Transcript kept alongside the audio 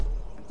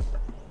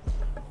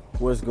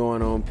What's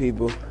going on,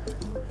 people?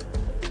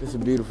 It's a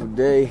beautiful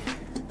day,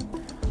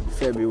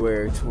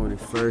 February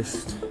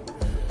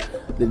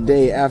 21st, the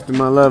day after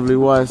my lovely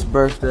wife's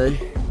birthday.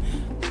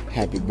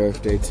 Happy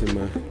birthday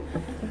to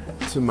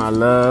my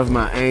love,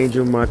 my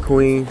angel, my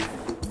queen.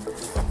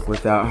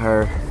 Without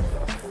her,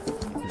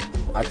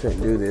 I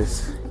couldn't do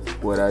this,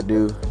 what I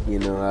do.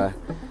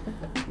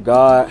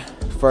 God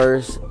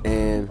first,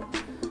 and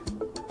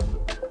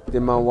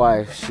then my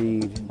wife.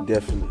 She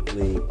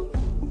definitely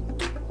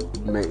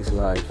makes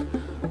life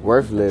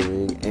worth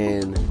living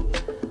and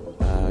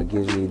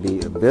gives me the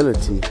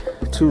ability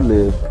to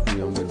live,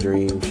 my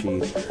dream.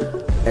 She's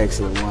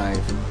excellent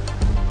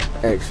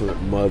wife,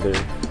 excellent mother,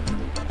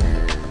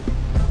 and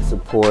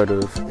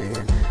supportive,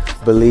 and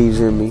believes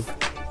in me.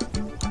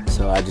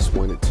 So I just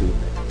wanted to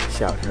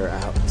shout her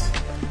out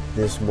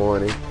this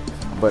morning,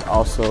 but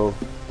also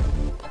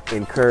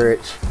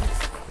encourage,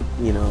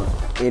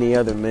 any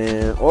other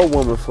man or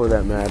woman for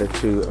that matter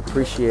to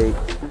appreciate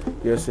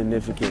your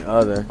significant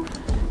other.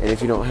 And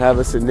if you don't have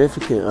a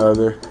significant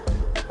other,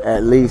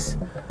 at least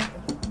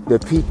the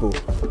people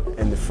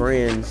and the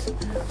friends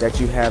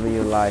that you have in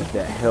your life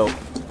that help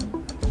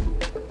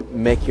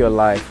make your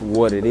life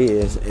what it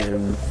is,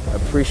 and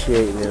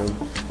appreciate them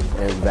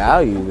and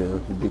value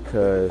them,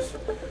 because,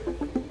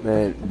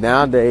 man,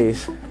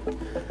 nowadays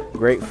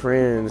great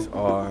friends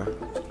are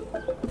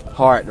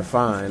hard to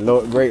find.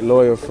 Great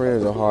loyal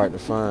friends are hard to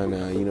find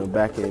now.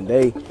 Back in the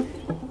day,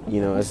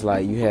 it's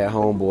like you had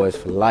homeboys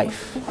for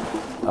life.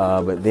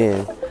 But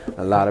then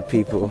a lot of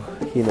people,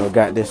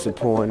 got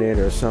disappointed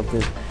or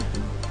something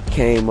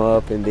came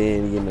up, and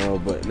then,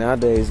 but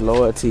nowadays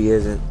loyalty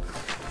isn't,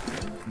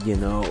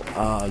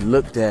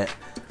 looked at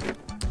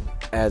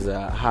as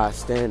a high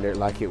standard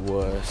like it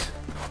was,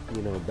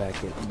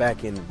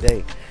 back in the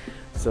day.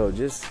 So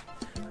just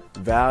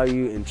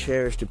value and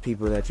cherish the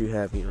people that you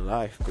have in your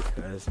life,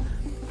 because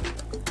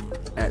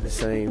at the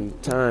same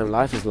time,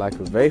 life is like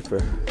a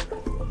vapor.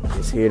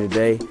 It's here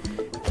today,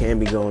 it can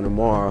be gone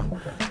tomorrow.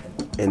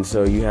 And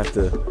so you have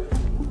to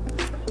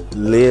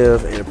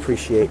live and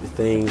appreciate the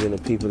things and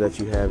the people that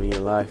you have in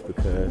your life,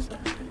 because,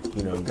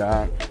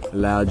 God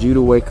allowed you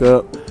to wake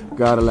up.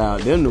 God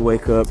allowed them to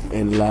wake up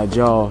and allowed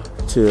y'all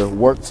to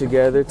work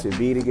together, to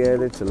be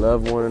together, to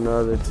love one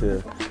another,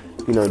 to,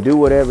 do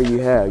whatever you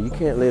have. You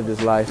can't live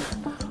this life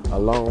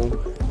alone.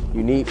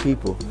 You need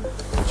people,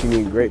 but you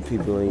need great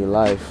people in your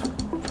life.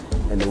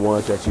 And the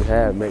ones that you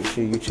have, make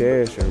sure you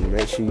cherish them.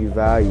 Make sure you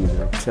value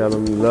them. Tell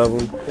them you love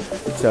them.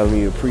 Tell them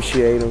you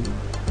appreciate them.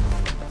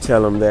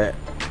 Tell them that,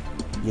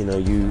 you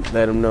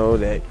let them know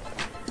that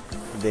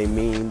they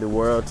mean the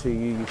world to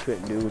you. You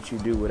couldn't do what you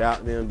do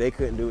without them. They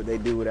couldn't do what they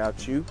do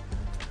without you.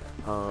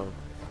 And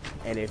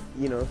if,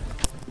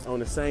 on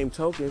the same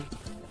token,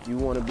 you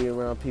want to be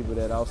around people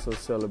that also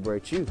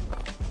celebrate you.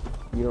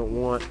 You don't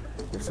want,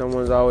 if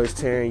someone's always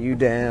tearing you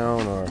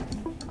down or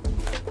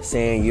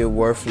saying you're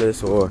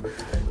worthless, or,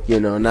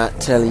 not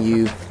telling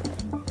you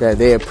that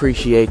they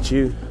appreciate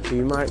you,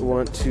 you might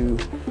want to,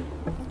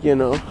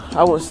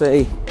 I won't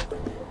say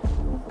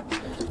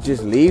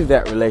just leave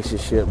that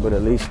relationship, but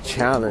at least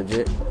challenge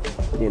it.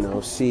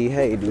 See,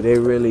 hey, do they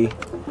really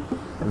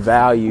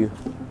value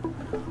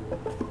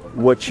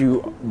what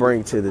you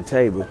bring to the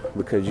table?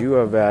 Because you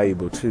are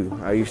valuable too.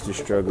 I used to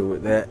struggle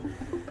with that,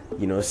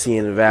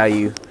 seeing the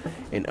value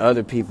in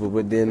other people,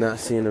 but then not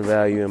seeing the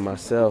value in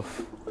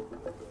myself,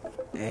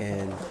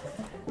 and,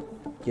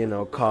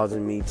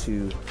 causing me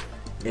to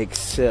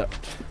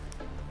accept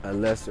a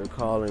lesser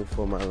calling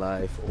for my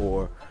life,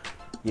 or,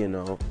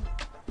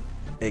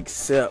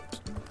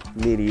 accept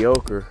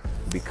mediocre,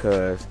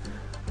 because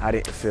I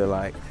didn't feel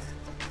like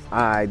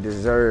I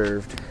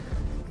deserved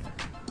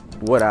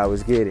what I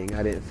was getting.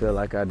 I didn't feel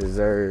like I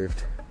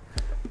deserved,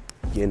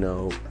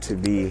 to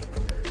be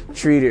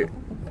treated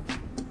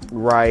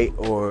right,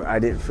 or I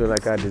didn't feel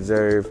like I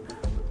deserved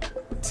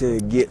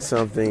to get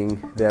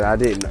something that I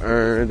didn't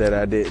earn, that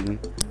I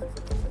didn't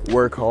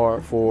work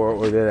hard for,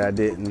 or that I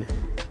didn't,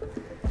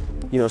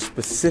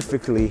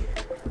 specifically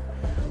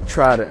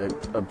try to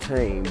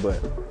obtain.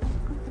 But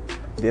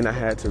then I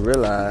had to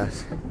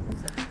realize,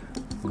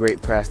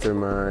 great pastor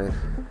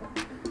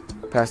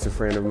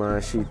friend of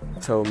mine, she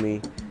told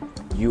me,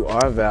 you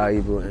are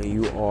valuable and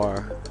you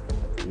are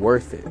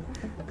worth it,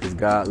 because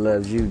God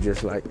loves you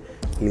just like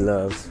he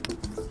loves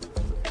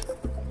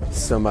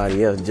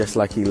somebody else, just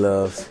like he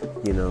loves,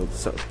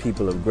 some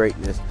people of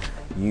greatness.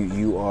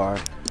 You are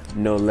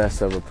no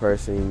less of a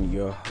person.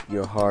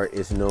 Your heart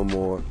is no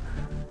more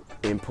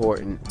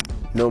important,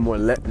 no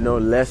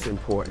less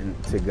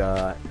important to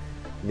God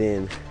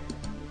than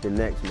the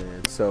next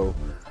man. So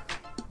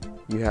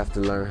you have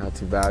to learn how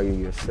to value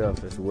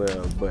yourself as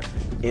well. But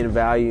in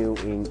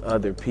valuing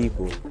other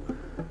people,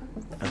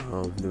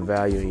 the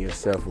value in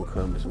yourself will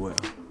come as well.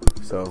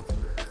 So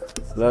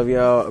love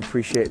y'all.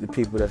 Appreciate the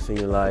people that's in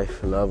your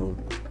life. Love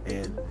them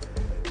and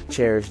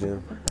cherish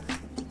them,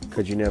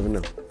 because you never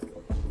know.